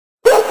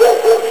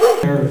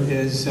There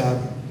is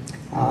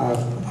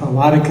a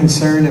lot of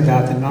concern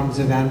about the numbers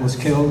of animals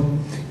killed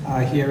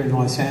here in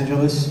Los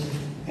Angeles,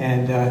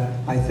 and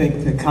I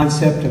think the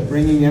concept of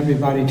bringing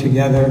everybody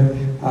together,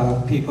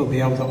 people be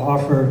able to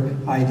offer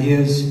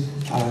ideas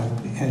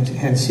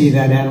and see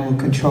that animal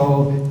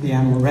control, the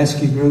animal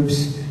rescue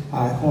groups,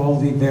 all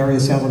the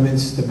various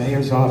elements, the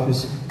mayor's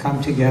office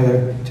come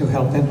together to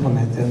help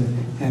implement them,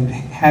 and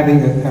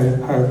having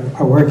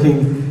a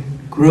working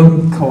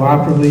group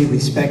cooperatively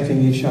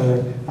respecting each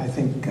other, I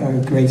think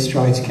great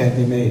strides can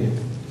be made.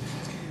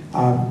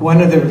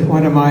 One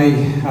of my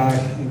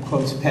in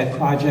quotes pet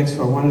projects,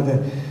 or one of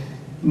the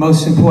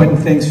most important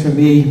things for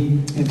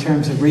me in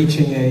terms of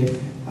reaching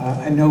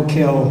a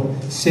no-kill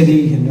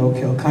city and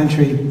no-kill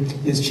country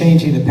is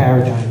changing the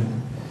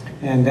paradigm,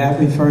 and that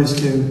refers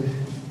to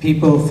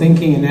people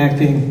thinking and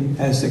acting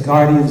as the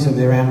guardians of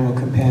their animal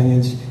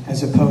companions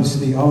as opposed to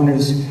the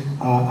owners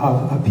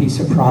of a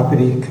piece of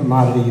property,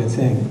 commodity, or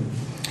thing.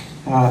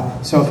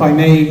 So if I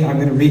may, I'm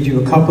going to read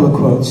you a couple of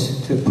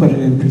quotes to put it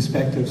in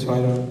perspective so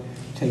I don't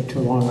take too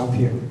long up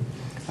here.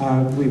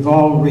 We've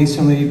all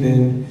recently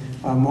been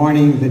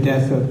mourning the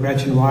death of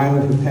Gretchen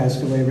Weiler, who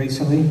passed away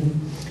recently,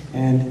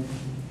 and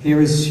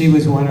she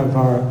was one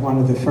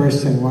of the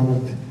first, and one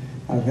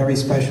of a very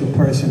special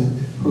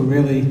person who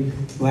really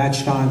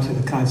latched on to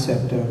the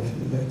concept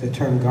of the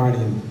term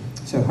guardian.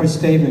 So her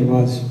statement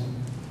was,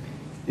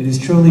 "It is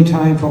truly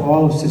time for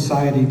all of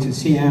society to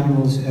see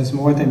animals as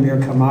more than mere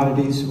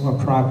commodities or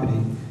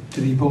property,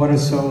 to be bought or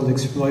sold,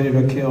 exploited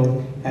or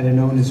killed at an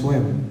owner's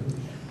whim.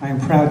 I am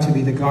proud to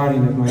be the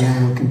guardian of my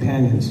animal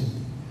companions."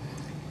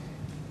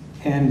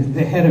 And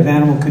the head of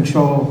animal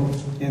control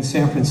in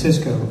San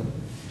Francisco,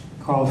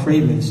 Carl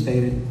Friedman,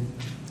 stated,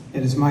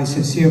 "It is my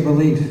sincere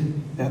belief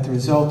that the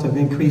result of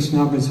increased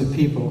numbers of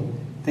people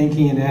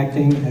thinking and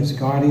acting as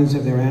guardians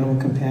of their animal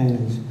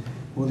companions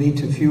will lead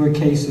to fewer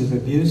cases of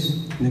abuse,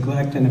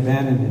 neglect, and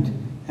abandonment,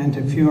 and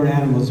to fewer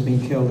animals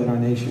being killed at our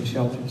nation's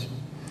shelters."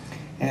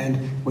 And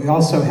we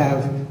also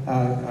have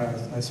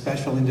a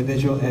special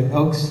individual, Ed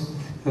Oakes,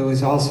 who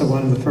is also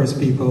one of the first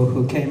people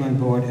who came on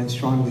board and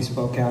strongly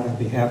spoke out on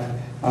behalf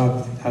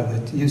of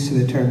the use of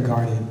the term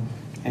guardian.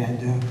 And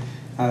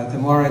the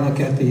more I look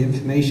at the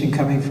information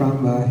coming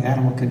from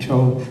animal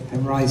control, the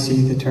more I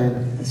see the term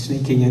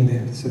sneaking in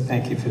there. So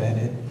thank you for that,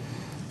 Ed.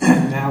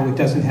 Now it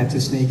doesn't have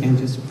to sneak in,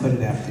 just put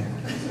it out there.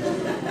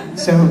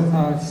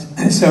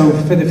 So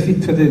for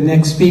the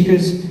next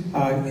speakers,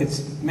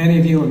 many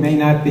of you may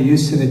not be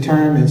used to the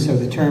term, and so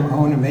the term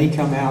owner may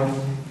come out,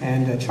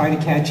 and try to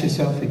catch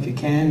yourself if you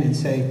can and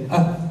say,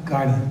 "Oh,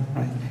 guardian,"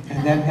 right?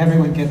 And then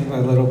everyone give them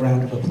a little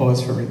round of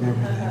applause for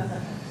remembering that.